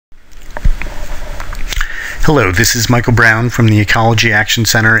Hello, this is Michael Brown from the Ecology Action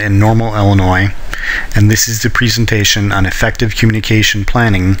Center in Normal, Illinois, and this is the presentation on effective communication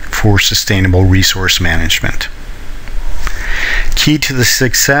planning for sustainable resource management. Key to the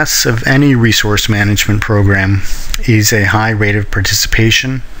success of any resource management program is a high rate of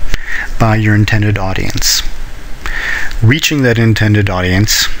participation by your intended audience. Reaching that intended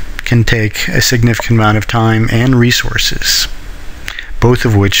audience can take a significant amount of time and resources, both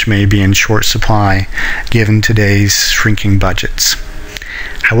of which may be in short supply given today's shrinking budgets.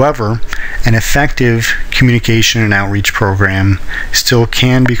 However, an effective communication and outreach program still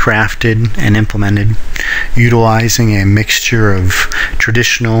can be crafted and implemented utilizing a mixture of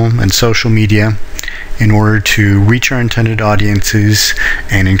traditional and social media in order to reach our intended audiences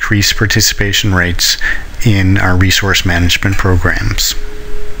and increase participation rates in our resource management programs.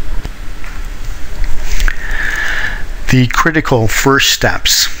 The critical first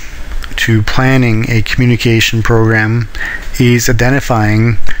steps to planning a communication program is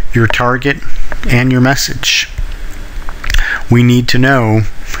identifying your target and your message. We need to know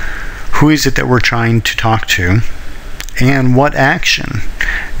who is it that we're trying to talk to and what action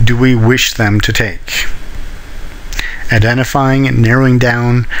do we wish them to take. Identifying and narrowing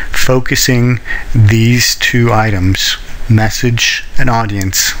down, focusing these two items, message and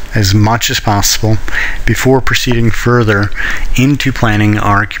audience, as much as possible before proceeding further into planning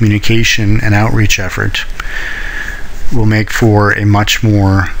our communication and outreach effort will make for a much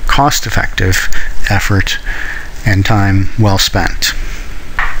more cost-effective effort and time well spent.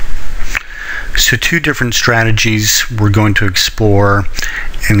 So two different strategies we're going to explore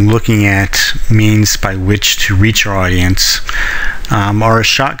in looking at means by which to reach our audience are a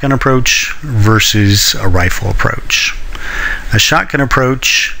shotgun approach versus a rifle approach. A shotgun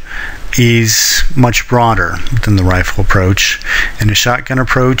approach is much broader than the rifle approach. In a shotgun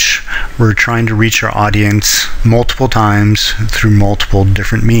approach, we're trying to reach our audience multiple times through multiple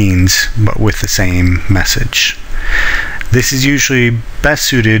different means, but with the same message. This is usually best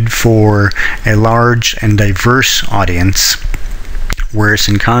suited for a large and diverse audience, whereas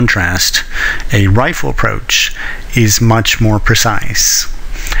in contrast, a rifle approach is much more precise.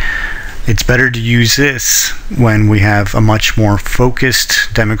 It's better to use this when we have a much more focused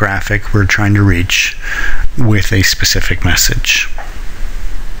demographic we're trying to reach with a specific message.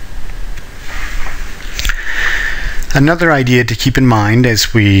 Another idea to keep in mind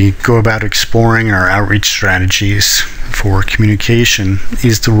as we go about exploring our outreach strategies for communication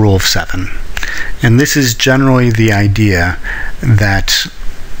is the rule of 7. And this is generally the idea that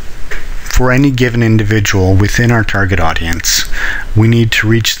for any given individual within our target audience, we need to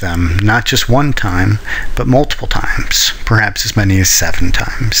reach them not just one time, but multiple times, perhaps as many as 7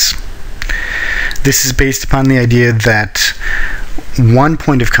 times. This is based upon the idea that one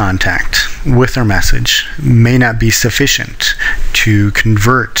point of contact with our message may not be sufficient to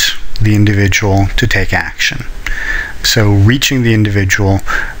convert the individual to take action. So reaching the individual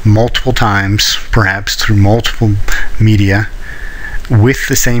multiple times, perhaps through multiple media, with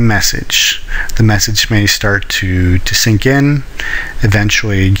the same message, the message may start to sink in,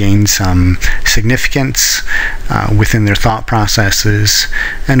 eventually gain some significance within their thought processes,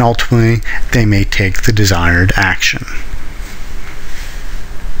 and ultimately they may take the desired action.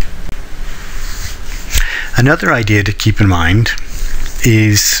 Another idea to keep in mind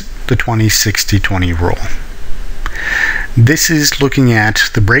is the 20-60-20 rule. This is looking at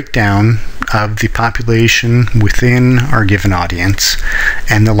the breakdown of the population within our given audience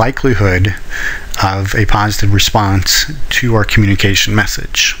and the likelihood of a positive response to our communication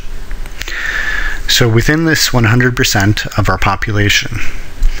message. So within this 100% of our population,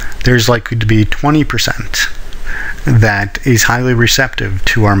 there's likely to be 20% that is highly receptive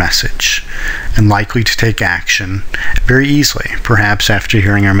to our message and likely to take action very easily, perhaps after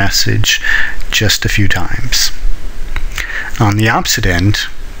hearing our message just a few times. On the opposite end,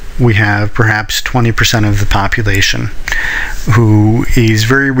 we have perhaps 20% of the population who is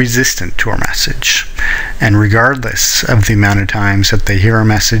very resistant to our message. And regardless of the amount of times that they hear our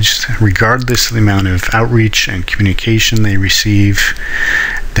message, regardless of the amount of outreach and communication they receive,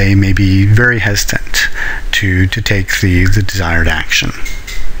 they may be very hesitant to take the desired action.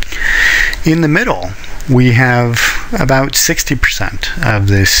 In the middle, we have about 60% of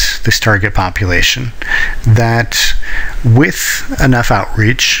this target population that, with enough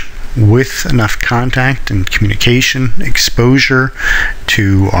outreach, with enough contact and communication, exposure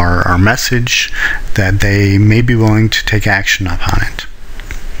to our message, that they may be willing to take action upon it.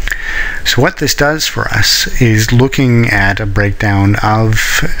 So what this does for us is looking at a breakdown of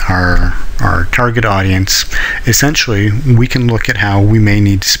our target audience. Essentially, we can look at how we may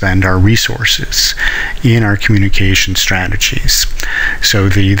need to spend our resources in our communication strategies. So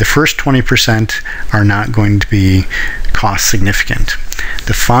the first 20% are not going to be cost significant.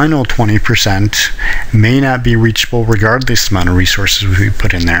 The final 20% may not be reachable regardless of the amount of resources we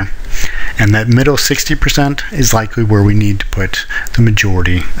put in there. And that middle 60% is likely where we need to put the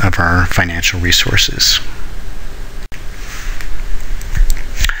majority of our financial resources.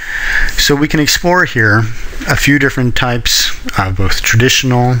 So we can explore here a few different types of both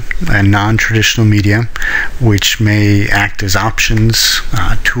traditional and non-traditional media, which may act as options,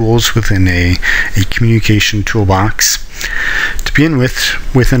 tools within a communication toolbox. To begin with,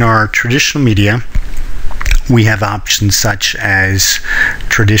 within our traditional media, we have options such as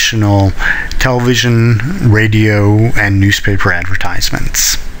traditional television, radio, and newspaper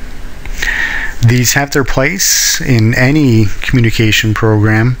advertisements. These have their place in any communication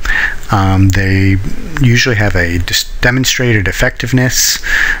program. They usually have a demonstrated effectiveness,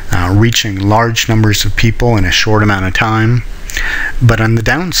 reaching large numbers of people in a short amount of time. But on the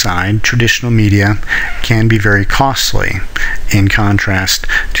downside, traditional media can be very costly in contrast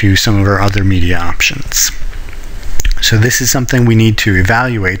to some of our other media options. So this is something we need to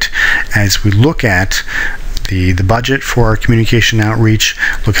evaluate as we look at the budget for our communication outreach,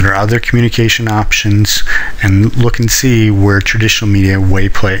 look at our other communication options, and look and see where traditional media may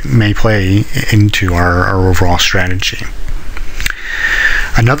play into our overall strategy.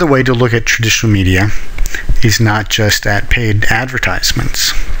 Another way to look at traditional media is not just at paid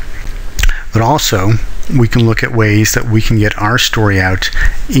advertisements, but also we can look at ways that we can get our story out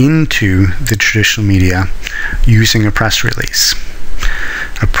into the traditional media using a press release.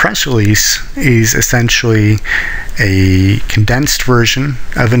 A press release is essentially a condensed version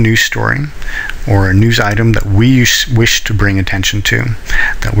of a news story or a news item that we wish to bring attention to,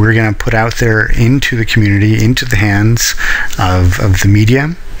 that we're going to put out there into the community, into the hands of the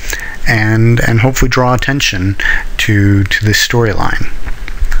media, and hopefully draw attention to this storyline.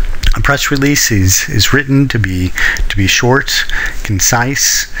 A press release is written to be short,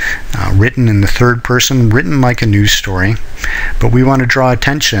 concise, written in the third person, written like a news story, but we want to draw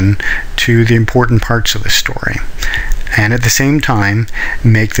attention to the important parts of the story, and at the same time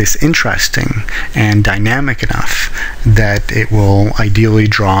make this interesting and dynamic enough that it will ideally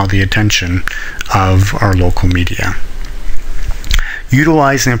draw the attention of our local media.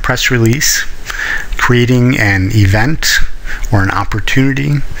 Utilizing a press release, creating an event or an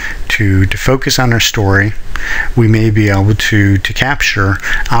opportunity to focus on our story, we may be able to capture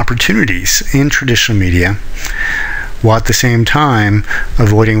opportunities in traditional media, while at the same time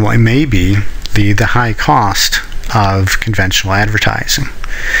avoiding what may be the high cost of conventional advertising.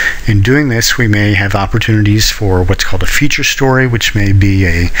 In doing this, we may have opportunities for what's called a feature story, which may be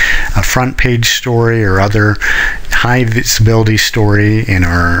a front page story or other high visibility story in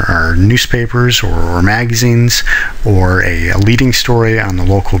our newspapers or magazines, or a leading story on the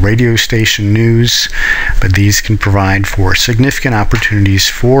local radio station news. But these can provide for significant opportunities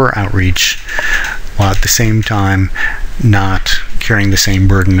for outreach, while at the same time not carrying the same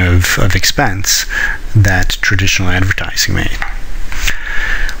burden of expense that traditional advertising may.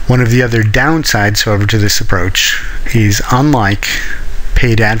 One of the other downsides, however, to this approach is, unlike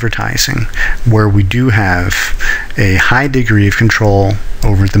paid advertising, where we do have a high degree of control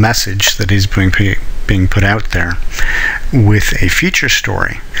over the message that is being put out there, with a feature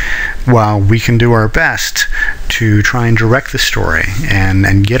story, while we can do our best to try and direct the story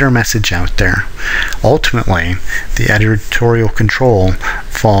and get our message out there, ultimately the editorial control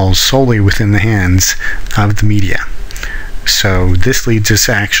falls solely within the hands of the media. So this leads us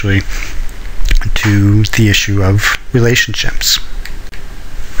actually to the issue of relationships.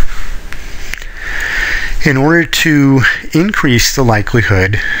 In order to increase the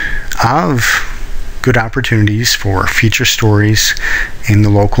likelihood of good opportunities for feature stories in the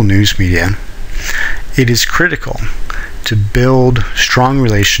local news media, it is critical to build strong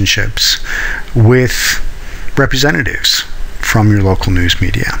relationships with representatives from your local news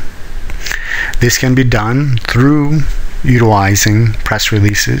media. This can be done through utilizing press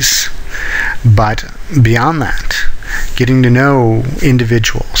releases, but beyond that, getting to know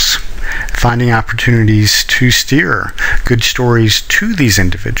individuals, finding opportunities to steer good stories to these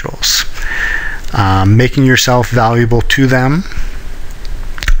individuals, making yourself valuable to them,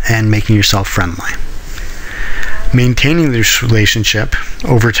 and making yourself friendly. Maintaining this relationship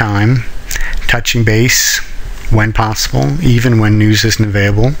over time, touching base when possible, even when news isn't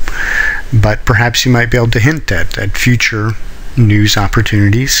available, but perhaps you might be able to hint at future news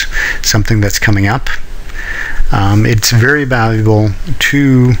opportunities, something that's coming up. It's very valuable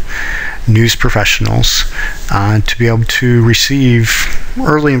to news professionals to be able to receive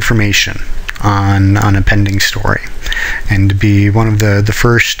early information on a pending story, and to be one of the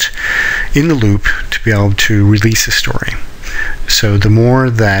first in the loop to be able to release a story. So the more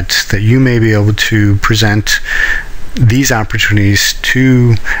that you may be able to present these opportunities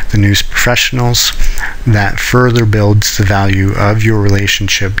to the news professionals, that further builds the value of your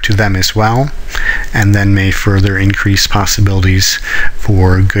relationship to them as well, and then may further increase possibilities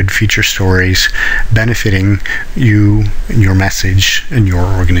for good feature stories benefiting you, your message, and your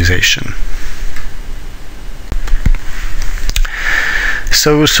organization.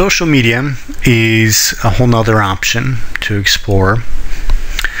 So social media is a whole nother option to explore.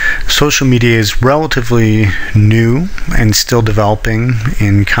 Social media is relatively new and still developing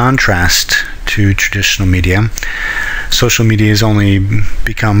in contrast to traditional media. Social media has only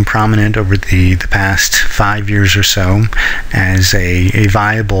become prominent over the past 5 years or so as a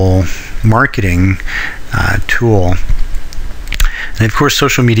viable marketing tool. And of course,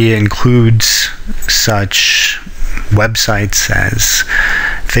 social media includes such websites as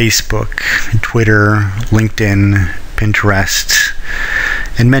Facebook, Twitter, LinkedIn, Pinterest,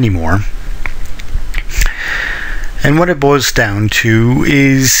 and many more. And what it boils down to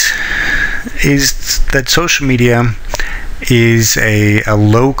is that social media is a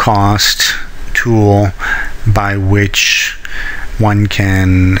low-cost tool by which one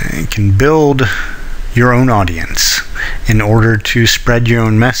can build your own audience in order to spread your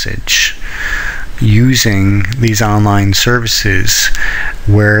own message using these online services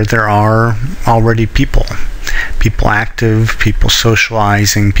where there are already people active, people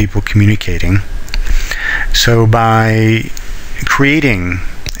socializing, people communicating. So by creating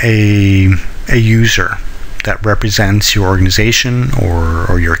a user that represents your organization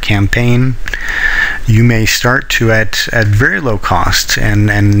or your campaign, you may start to, at very low cost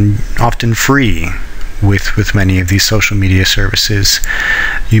and often free with many of these social media services,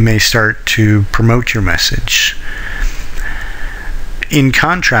 you may start to promote your message. In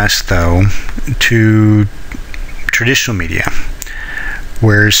contrast, though, to traditional media,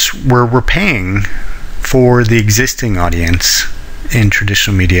 where we're paying for the existing audience in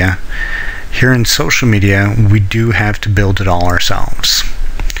traditional media, here in social media, we do have to build it all ourselves.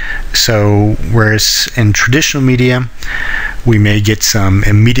 So whereas in traditional media, we may get some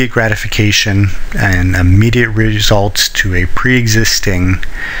immediate gratification and immediate results to a pre-existing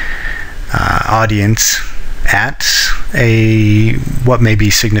audience at what may be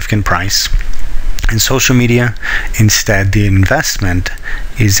significant price. In social media, instead, the investment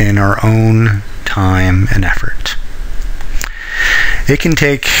is in our own time and effort. It can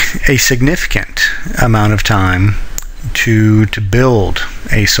take a significant amount of time to build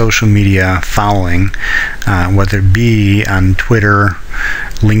a social media following, whether it be on Twitter,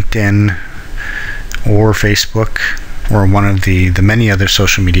 LinkedIn, or Facebook, or one of the many other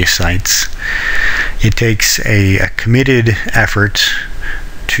social media sites. It takes a committed effort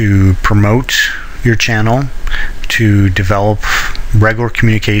to promote your channel, to develop regular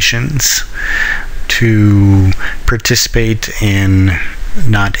communications, to participate in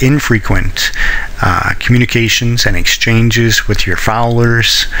not infrequent communications and exchanges with your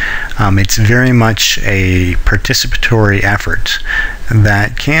followers. It's very much a participatory effort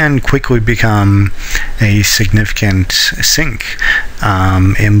that can quickly become a significant sink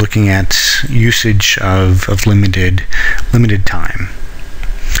in looking at usage of limited time.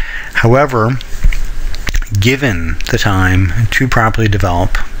 However, given the time to properly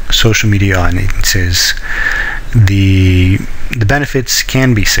develop social media audiences, the benefits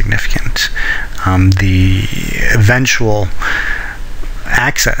can be significant. The eventual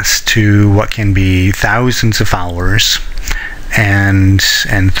access to what can be thousands of followers, and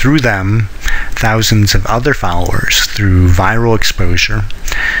through them thousands of other followers through viral exposure,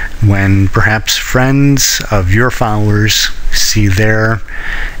 when perhaps friends of your followers see their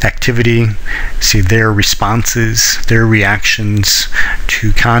activity, see their responses, their reactions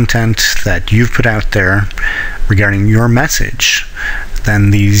to content that you've put out there regarding your message,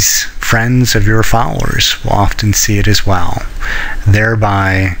 then these friends of your followers will often see it as well,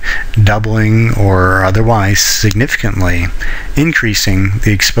 thereby doubling or otherwise significantly increasing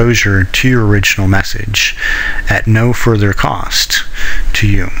the exposure to your original message at no further cost to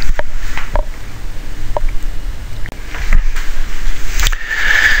you.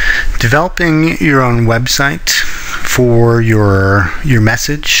 Developing your own website for your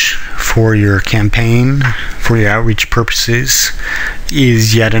message, for your campaign, for your outreach purposes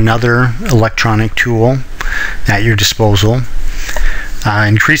is yet another electronic tool at your disposal.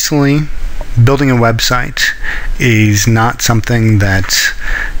 Increasingly, building a website is not something that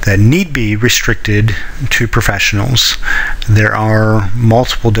need be restricted to professionals. There are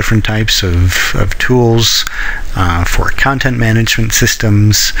multiple different types of tools for content management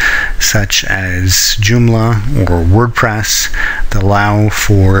systems, such as Joomla or WordPress, that allow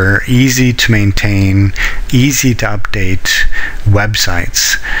for easy to maintain, easy to update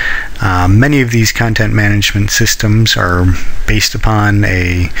websites. Many of these content management systems are based upon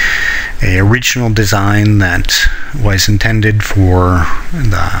a original design that was intended for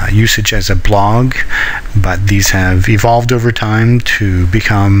the usage as a blog, but these have evolved over time to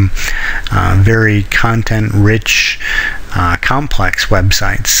become very content-rich, complex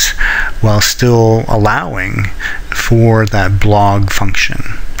websites, while still allowing for that blog function.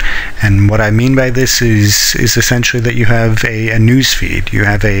 And what I mean by this is essentially that you have a news feed. You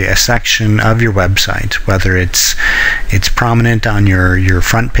have a section of your website, whether it's prominent on your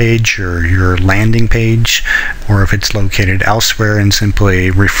front page or your landing page, or if it's located elsewhere and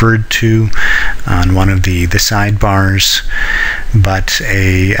simply referred to on one of the sidebars. But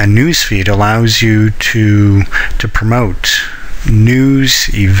a news feed allows you to promote news,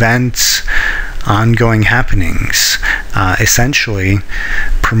 events, ongoing happenings, essentially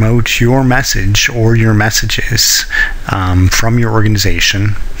promote your message or your messages from your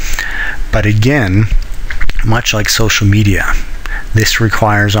organization. But again, much like social media, this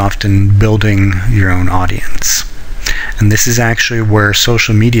requires often building your own audience. And this is actually where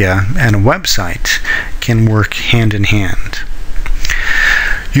social media and a website can work hand in hand.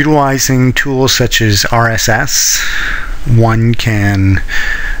 Utilizing tools such as RSS, one can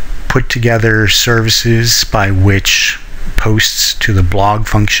put together services by which posts to the blog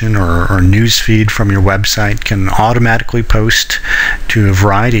function or news feed from your website can automatically post to a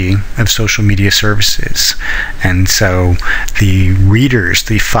variety of social media services. And so the readers,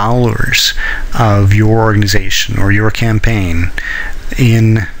 the followers of your organization or your campaign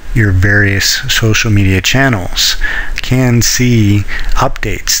in your various social media channels can see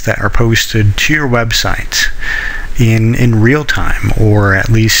updates that are posted to your website in real time, or at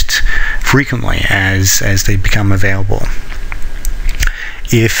least frequently as they become available.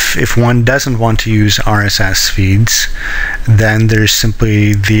 If one doesn't want to use RSS feeds, then there's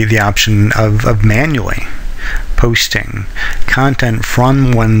simply the option of manually posting content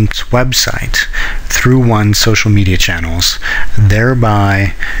from one's website through one's social media channels,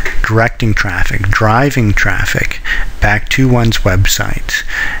 thereby directing traffic, driving traffic back to one's website,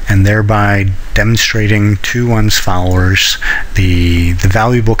 and thereby demonstrating to one's followers the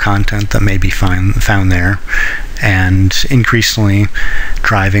valuable content that may be found there, and increasingly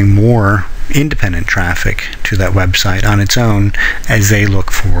driving more independent traffic to that website on its own as they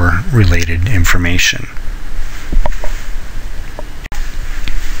look for related information.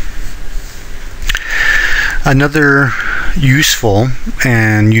 Another useful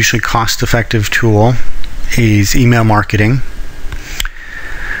and usually cost-effective tool is email marketing.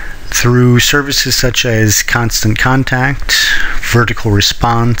 Through services such as Constant Contact, Vertical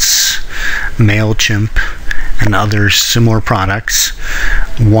Response, MailChimp, and other similar products,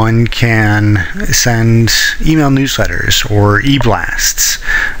 one can send email newsletters or e-blasts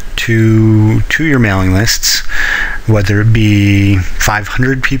to your mailing lists, whether it be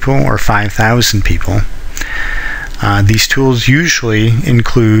 500 people or 5,000 people. These tools usually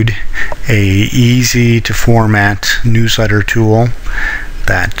include a easy to format newsletter tool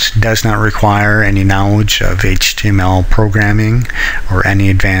that does not require any knowledge of HTML programming or any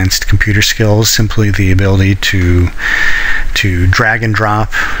advanced computer skills, simply the ability to drag and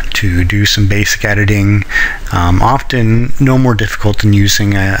drop, to do some basic editing, often no more difficult than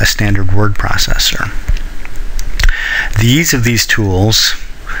using a standard word processor. The ease of these tools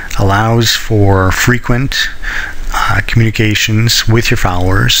allows for frequent communications with your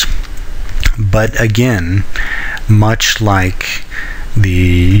followers, but again, much like the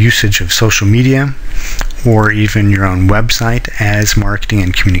usage of social media or even your own website as marketing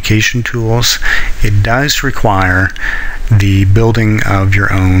and communication tools, it does require the building of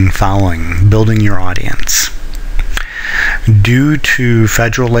your own following, building your audience. Due to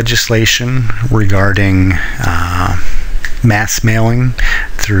federal legislation regarding mass mailing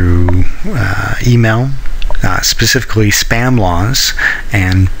through email, specifically spam laws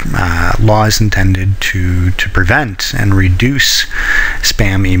and laws intended to prevent and reduce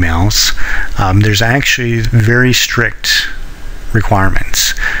spam emails, there's actually very strict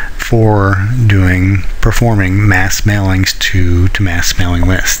requirements for performing mass mailings to mass mailing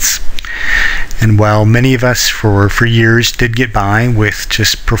lists. And while many of us for years did get by with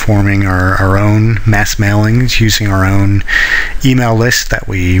just performing our own mass mailings using our own email list that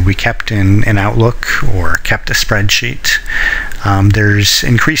we kept in Outlook or kept a spreadsheet, there's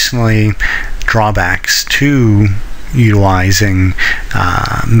increasingly drawbacks to utilizing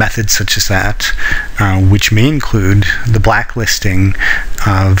methods such as that, which may include the blacklisting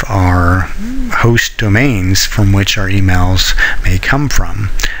of our host domains from which our emails may come from,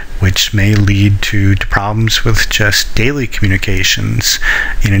 which may lead to problems with just daily communications,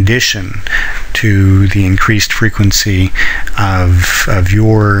 in addition to the increased frequency of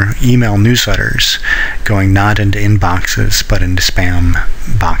your email newsletters going not into inboxes but into spam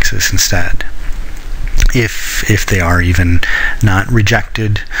boxes instead, if they are even not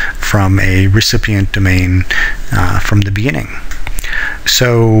rejected from a recipient domain from the beginning.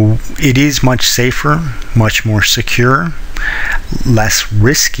 So it is much safer, much more secure, less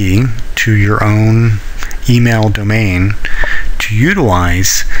risky to your own email domain to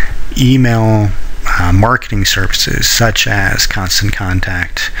utilize email marketing services such as Constant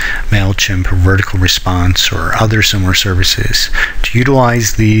Contact, MailChimp, or Vertical Response, or other similar services. To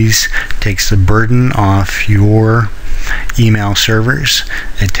utilize these takes the burden off your email servers.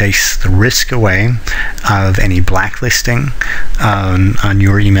 It takes the risk away of any blacklisting on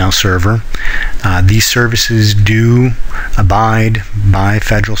your email server. These services do abide by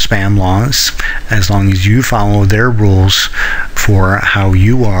federal spam laws as long as you follow their rules for how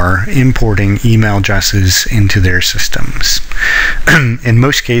you are importing email addresses into their systems. In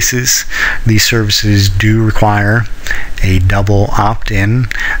most cases, these services do require a double opt-in.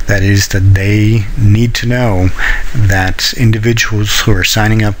 That is, that they need to know that individuals who are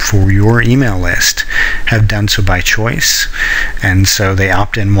signing up for your email list have done so by choice, and so they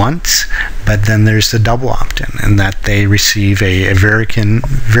opt in once, but then there's the double opt-in, and that they receive a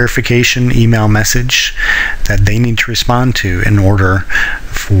verification email message that they need to respond to in order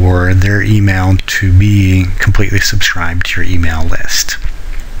for their email to be completely subscribed to your email list.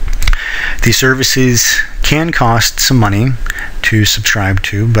 These services can cost some money to subscribe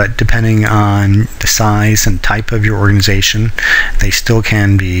to, but depending on the size and type of your organization, they still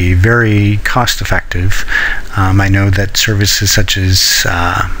can be very cost effective. I know that services such as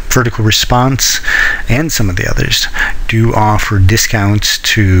Vertical Response and some of the others do offer discounts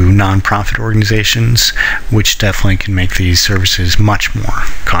to nonprofit organizations, which definitely can make these services much more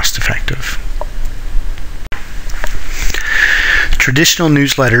cost effective. Traditional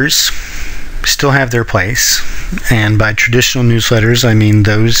newsletters still have their place, and by traditional newsletters I mean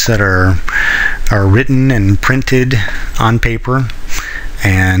those that are written and printed on paper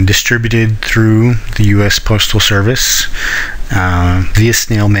and distributed through the U.S. Postal Service via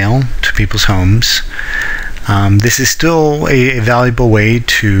snail mail to people's homes. This is still a valuable way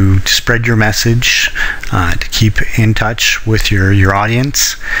to spread your message, to keep in touch with your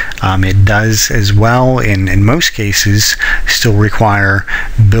audience. It does as well, in most cases, still require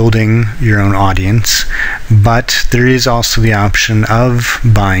building your own audience, but there is also the option of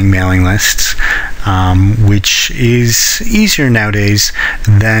buying mailing lists, which is easier nowadays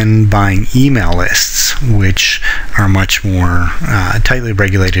than buying email lists, which are much more tightly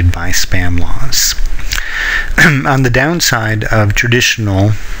regulated by spam laws. On the downside of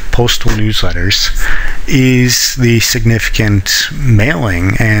traditional postal newsletters is the significant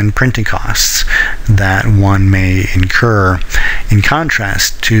mailing and printing costs that one may incur, in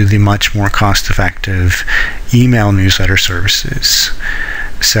contrast to the much more cost-effective email newsletter services.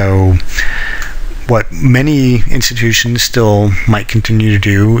 So what many institutions still might continue to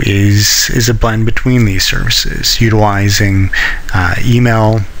do is a blend between these services, utilizing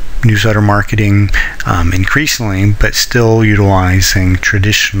email newsletter marketing increasingly, but still utilizing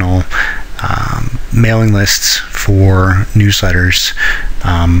traditional mailing lists for newsletters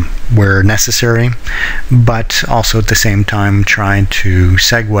where necessary, but also at the same time trying to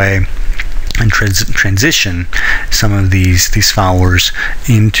segue and transition some of these followers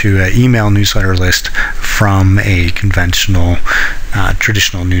into an email newsletter list from a conventional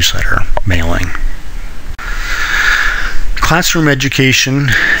traditional newsletter mailing. Classroom education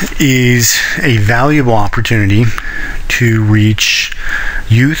is a valuable opportunity to reach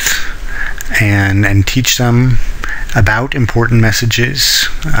youth and teach them about important messages,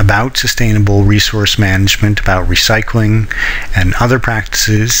 about sustainable resource management, about recycling and other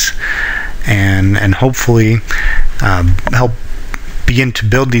practices, and hopefully help begin to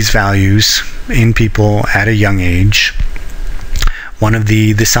build these values in people at a young age, One of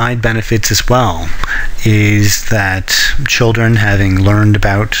the side benefits as well is that children, having learned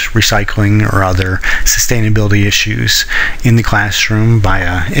about recycling or other sustainability issues in the classroom by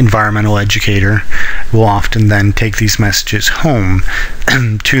an environmental educator, will often then take these messages home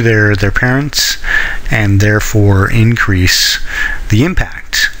to their parents, and therefore increase the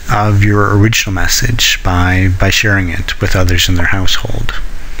impact of your original message by sharing it with others in their household.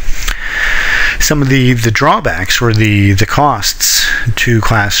 Some of the drawbacks or the costs to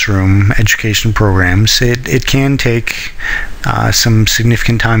classroom education programs, it can take some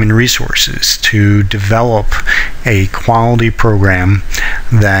significant time and resources to develop a quality program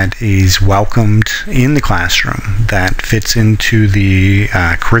that is welcomed in the classroom, that fits into the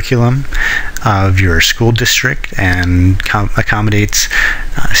curriculum of your school district and accommodates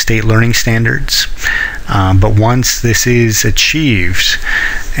state learning standards. But once this is achieved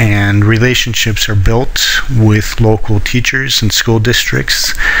and relationships are built with local teachers and school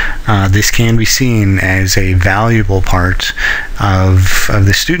districts, this can be seen as a valuable part of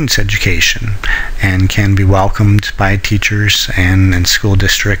the student's education and can be welcomed by teachers and school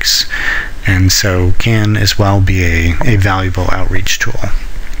districts, and so can as well be a valuable outreach tool.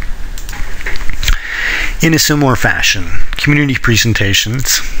 In a similar fashion, community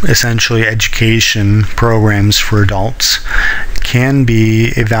presentations, essentially education programs for adults, can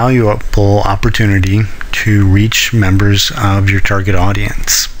be a valuable opportunity to reach members of your target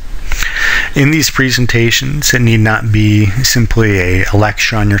audience. In these presentations, it need not be simply a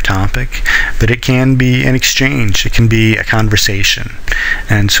lecture on your topic, but it can be an exchange. It can be a conversation.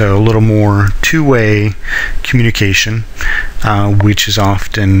 And so a little more two-way communication, which is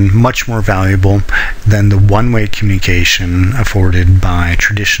often much more valuable than the one-way communication afforded by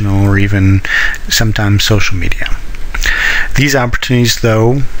traditional or even sometimes social media. These opportunities,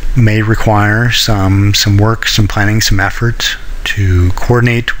 though, may require some work, some planning, some effort to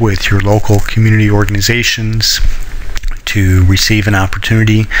coordinate with your local community organizations, to receive an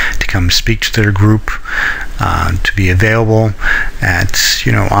opportunity to come speak to their group, to be available at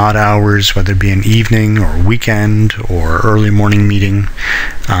odd hours, whether it be an evening or weekend or early morning meeting.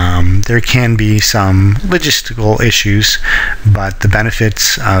 There can be some logistical issues, but the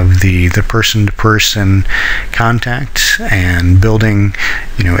benefits of the person-to-person contact and building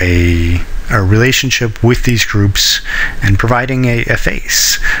a relationship with these groups and providing a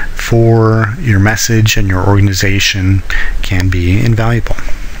face for your message and your organization can be invaluable.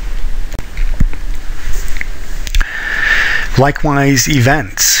 Likewise,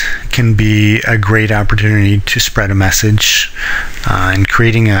 events can be a great opportunity to spread a message. In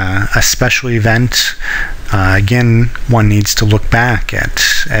creating a special event, again, one needs to look back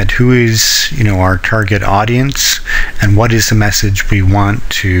at who is our target audience and what is the message we want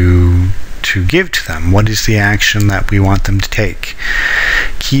to give to them. What is the action that we want them to take?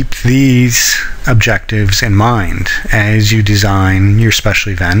 Keep these objectives in mind as you design your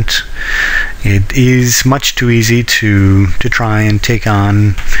special event. It is much too easy to try and take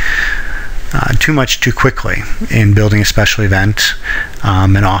on too much too quickly in building a special event,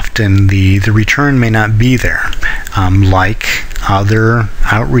 and often the return may not be there. Like other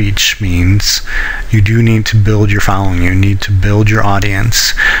outreach means, you do need to build your following, you need to build your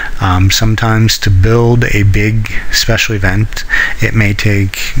audience. Sometimes to build a big special event, it may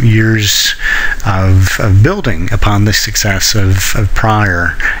take years of building upon the success of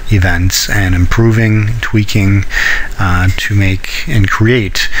prior events and improving, tweaking to make and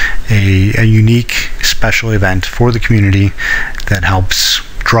create a unique special event for the community that helps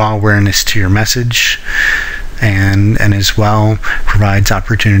draw awareness to your message and as well provides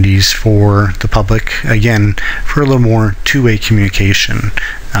opportunities for the public, again, for a little more two-way communication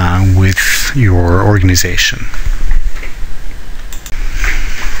with your organization.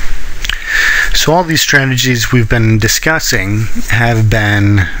 So all these strategies we've been discussing have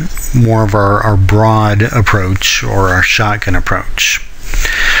been more of our broad approach or our shotgun approach.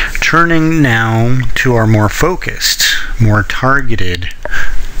 Turning now to our more focused, more targeted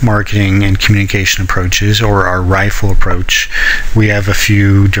marketing and communication approaches, or our rifle approach, we have a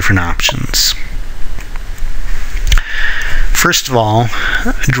few different options. First of all,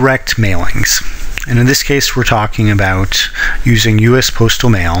 direct mailings. And in this case, we're talking about using U.S.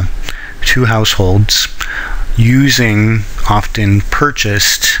 postal mail to households using often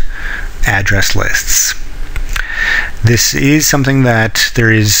purchased address lists. This is something that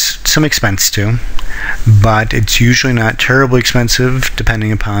there is some expense to, but it's usually not terribly expensive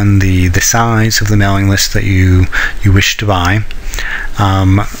depending upon the size of the mailing list that you wish to buy.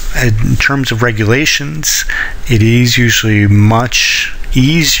 In terms of regulations, it is usually much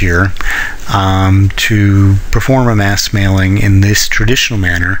easier to perform a mass mailing in this traditional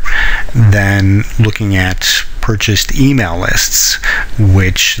manner than looking at purchased email lists,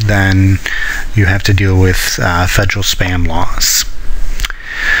 which then you have to deal with federal spam laws.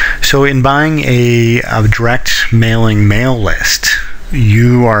 So in buying a direct mailing mail list,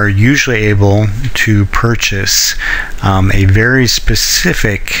 you are usually able to purchase a very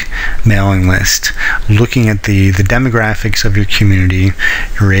specific mailing list. Looking at the demographics of your community,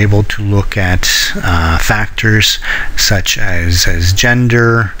 you're able to look at factors such as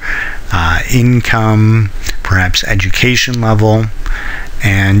gender, income, perhaps education level,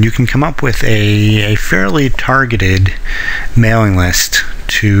 and you can come up with a fairly targeted mailing list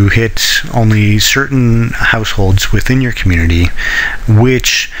to hit only certain households within your community,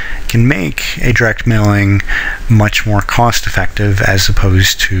 which can make a direct mailing much more cost effective as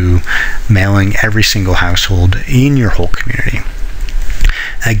opposed to mailing every single household in your whole community.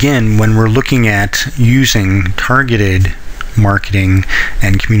 Again, when we're looking at using targeted marketing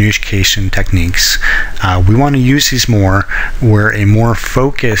and communication techniques, we want to use these more where a more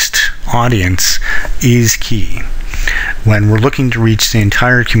focused audience is key. When we're looking to reach the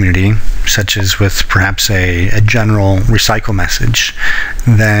entire community, such as with perhaps a general recycle message,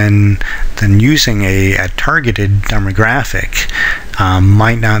 then using a targeted demographic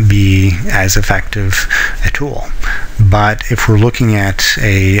might not be as effective a tool. But if we're looking at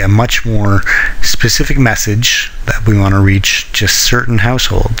a much more specific message that we want to reach just certain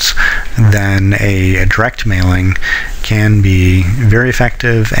households, then a direct mailing can be very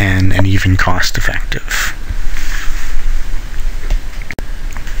effective and even cost effective.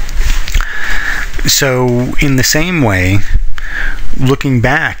 So in the same way, looking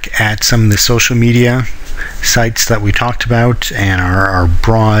back at some of the social media sites that we talked about and our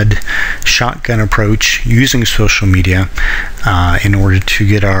broad shotgun approach using social media in order to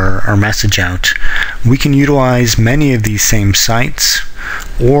get our message out, we can utilize many of these same sites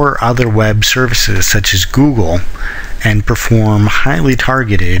or other web services such as Google and perform highly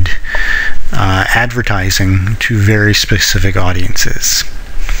targeted advertising to very specific audiences.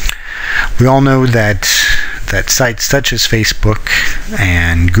 We all know that sites such as Facebook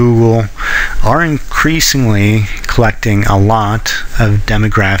and Google are increasingly collecting a lot of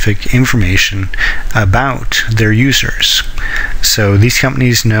demographic information about their users. So these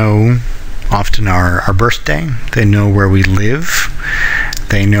companies know often our birthday, they know where we live,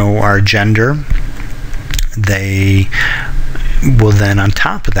 they know our gender, they will then on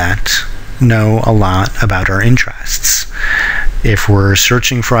top of that know a lot about our interests. If we're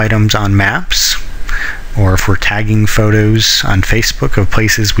searching for items on maps, or if we're tagging photos on Facebook of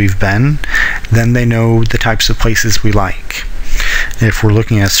places we've been, then they know the types of places we like. If we're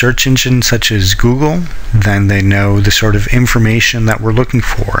looking at search engines such as Google, then they know the sort of information that we're looking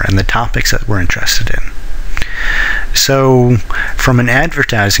for and the topics that we're interested in. So, from an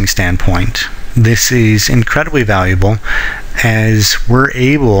advertising standpoint, this is incredibly valuable as we're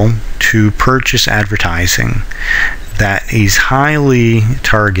able to purchase advertising that is highly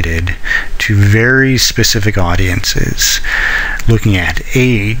targeted to very specific audiences, looking at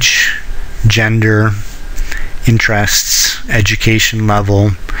age, gender, interests, education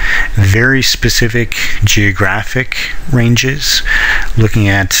level, very specific geographic ranges, looking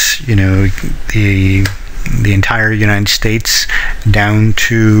at the entire United States down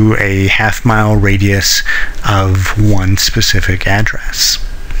to a half-mile radius of one specific address.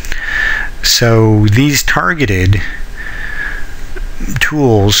 So these targeted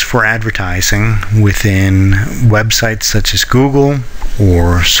tools for advertising within websites such as Google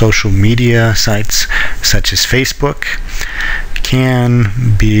or social media sites such as Facebook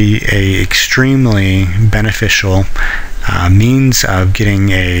can be an extremely beneficial means of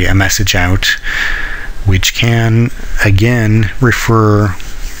getting a message out, which can again refer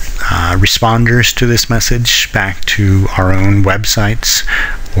responders to this message back to our own websites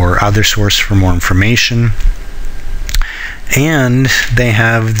or other source for more information. And they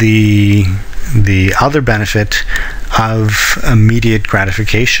have the other benefit of immediate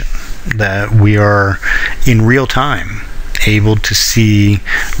gratification, that we are in real time able to see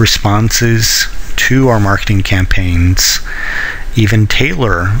responses to our marketing campaigns, even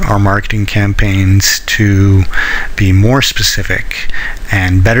tailor our marketing campaigns to be more specific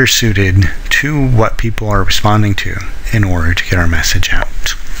and better suited to what people are responding to in order to get our message out.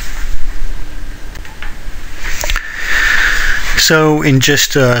 So in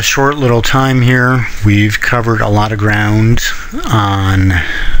just a short little time here, we've covered a lot of ground on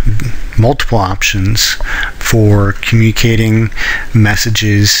multiple options for communicating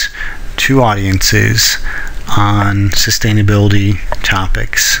messages to audiences on sustainability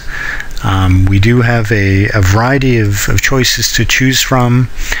topics. We do have a variety of choices to choose from.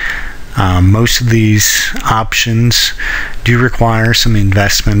 Most of these options do require some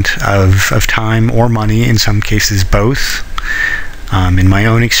investment of time or money, in some cases both. In my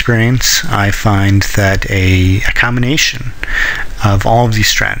own experience, I find that a combination of all of these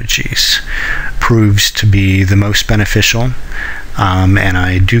strategies proves to be the most beneficial, and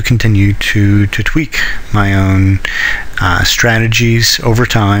I do continue to tweak my own strategies over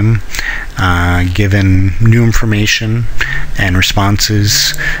time, given new information and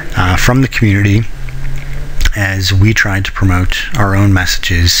responses from the community as we try to promote our own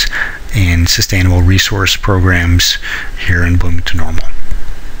messages in sustainable resource programs here in Bloomington Normal.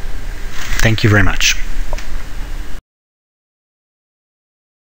 Thank you very much.